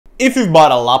If you've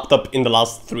bought a laptop in the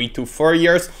last 3 to 4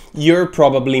 years, you're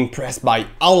probably impressed by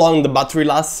how long the battery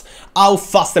lasts, how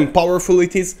fast and powerful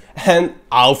it is, and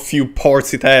how few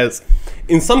ports it has.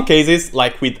 In some cases,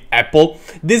 like with Apple,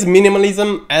 this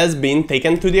minimalism has been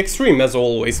taken to the extreme as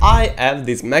always. I have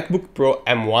this MacBook Pro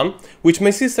M1, which my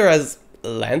sister has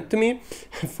lent to me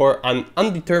for an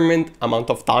undetermined amount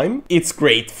of time. It's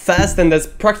great, fast, and has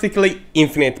practically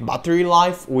infinite battery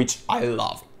life, which I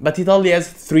love. But it only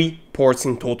has 3 ports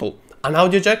in total. An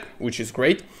audio jack, which is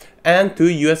great, and 2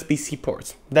 USB-C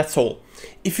ports. That's all.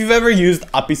 If you've ever used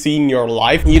a PC in your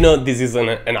life, you know this isn't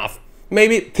enough.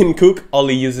 Maybe Tim Cook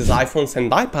only uses iPhones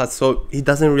and iPads, so he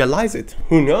doesn't realize it.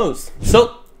 Who knows?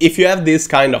 So, if you have this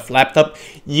kind of laptop,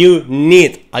 you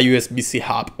need a USB-C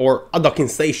hub or a docking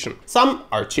station. Some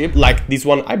are cheap, like this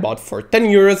one I bought for 10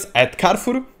 euros at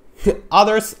Carrefour.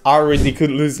 Others are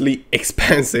ridiculously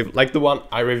expensive, like the one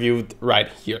I reviewed right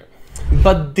here.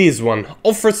 But this one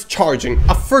offers charging,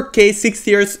 a 4K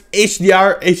 60Hz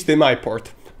HDR HDMI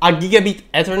port, a gigabit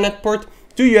Ethernet port,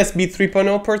 2 USB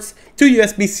 3.0 ports, 2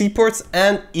 USB-C ports,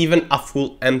 and even a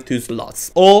full M2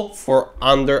 slots, all for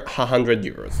under 100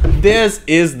 euros. This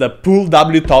is the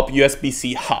PullWTop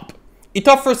USB-C hub. It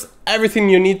offers everything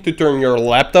you need to turn your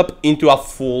laptop into a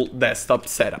full desktop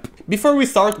setup. Before we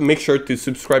start, make sure to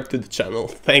subscribe to the channel.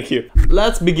 Thank you.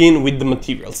 Let's begin with the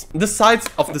materials. The sides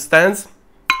of the stands,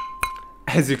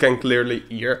 as you can clearly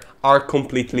hear, are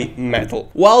completely metal,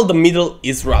 while the middle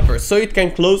is rubber, so it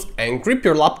can close and grip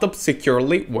your laptop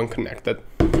securely when connected.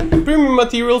 Premium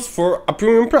materials for a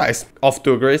premium price, off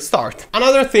to a great start.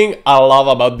 Another thing I love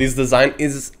about this design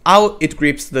is how it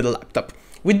grips the laptop.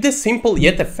 With this simple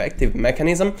yet effective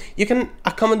mechanism, you can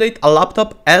accommodate a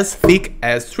laptop as thick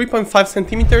as 3.5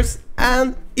 centimeters,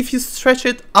 and if you stretch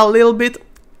it a little bit,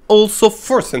 also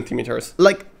 4 centimeters.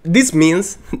 Like, this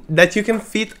means that you can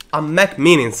fit a Mac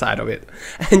Mini inside of it,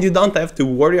 and you don't have to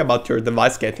worry about your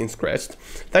device getting scratched,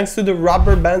 thanks to the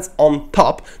rubber bands on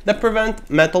top that prevent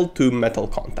metal-to-metal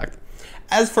contact.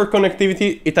 As for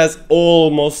connectivity, it has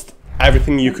almost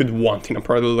everything you could want in a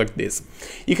product like this.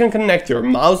 You can connect your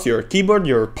mouse, your keyboard,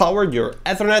 your power, your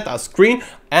Ethernet, a screen,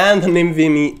 and an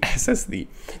NVMe SSD.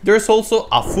 There's also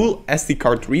a full SD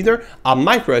card reader, a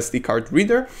micro SD card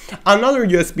reader, another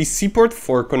USB-C port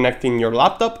for connecting your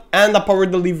laptop, and a power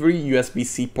delivery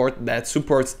USB-C port that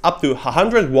supports up to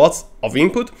 100 watts of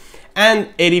input and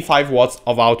 85 watts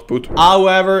of output.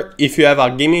 However, if you have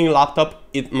a gaming laptop,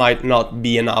 it might not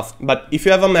be enough, but if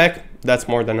you have a Mac, that's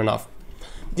more than enough.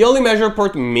 The only major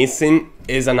port missing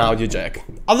is an audio jack,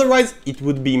 otherwise it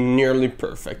would be nearly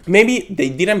perfect. Maybe they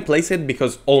didn't place it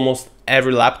because almost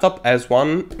every laptop has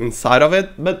one inside of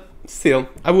it, but still,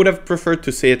 I would have preferred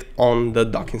to see it on the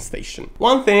docking station.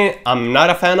 One thing I'm not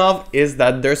a fan of is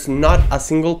that there's not a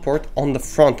single port on the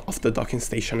front of the docking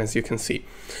station, as you can see.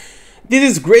 This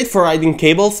is great for hiding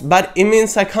cables, but it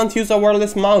means I can't use a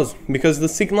wireless mouse, because the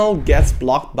signal gets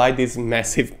blocked by this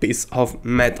massive piece of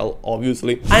metal,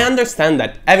 obviously. I understand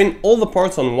that having all the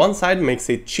ports on one side makes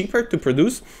it cheaper to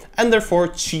produce, and therefore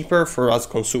cheaper for us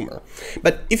consumer.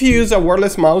 But if you use a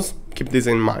wireless mouse, keep this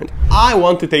in mind. I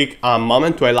want to take a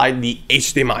moment to highlight the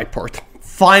HDMI port.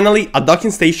 Finally, a docking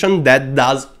station that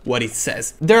does what it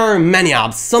says. There are many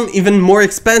apps, some even more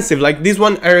expensive, like this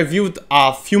one I reviewed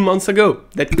a few months ago,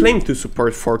 that claim to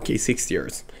support 4K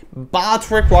 60Hz, but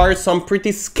require some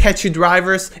pretty sketchy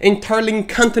drivers entirely in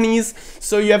Cantonese,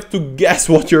 so you have to guess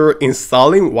what you're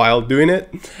installing while doing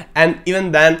it, and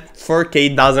even then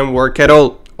 4K doesn't work at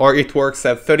all, or it works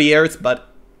at 30 Hz, but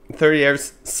 30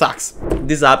 Hz sucks.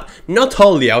 This app not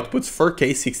only outputs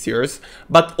 4K 60Hz,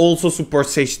 but also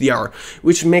supports HDR,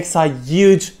 which makes a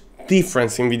huge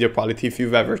difference in video quality. If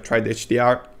you've ever tried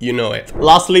HDR, you know it.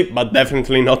 Lastly, but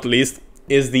definitely not least,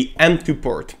 is the M2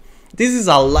 port. This is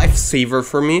a lifesaver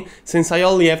for me, since I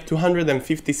only have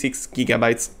 256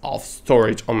 gigabytes of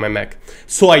storage on my Mac,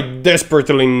 so I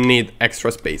desperately need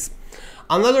extra space.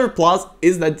 Another plus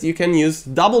is that you can use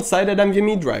double-sided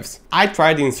NVMe drives. I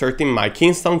tried inserting my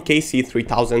Kingston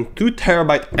KC3000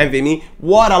 2TB NVMe,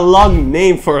 what a long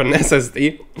name for an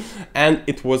SSD, and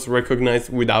it was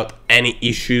recognized without any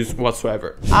issues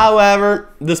whatsoever. However,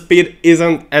 the speed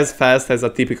isn't as fast as a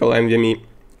typical NVMe.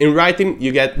 In writing,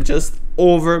 you get just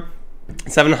over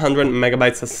 700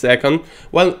 megabytes a second,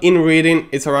 while in reading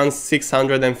it's around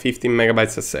 650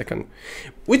 megabytes a second,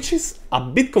 which is a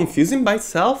bit confusing by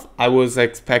itself. I was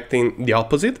expecting the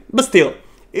opposite, but still,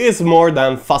 it is more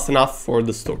than fast enough for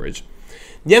the storage.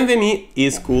 The NVMe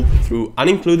is cooled through an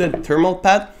included thermal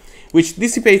pad, which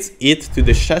dissipates heat to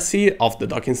the chassis of the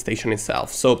docking station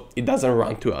itself, so it doesn't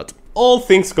run too hot. All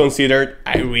things considered,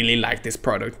 I really like this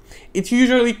product. It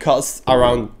usually costs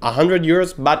around 100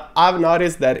 euros, but I've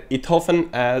noticed that it often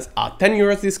has a 10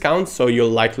 euros discount, so you'll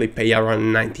likely pay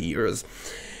around 90 euros,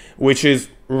 which is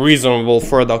reasonable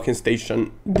for a docking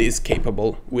station this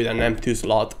capable with an M2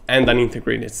 slot and an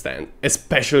integrated stand,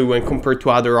 especially when compared to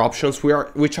other options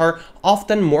which are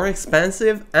often more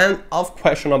expensive and of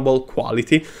questionable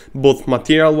quality, both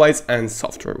material-wise and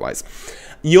software-wise.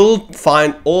 You'll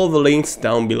find all the links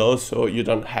down below, so you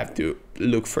don't have to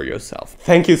look for yourself.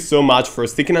 Thank you so much for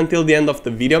sticking until the end of the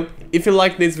video. If you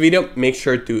like this video, make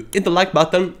sure to hit the like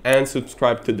button and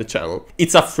subscribe to the channel.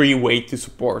 It's a free way to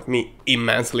support me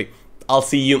immensely. I'll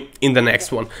see you in the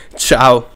next one. Ciao!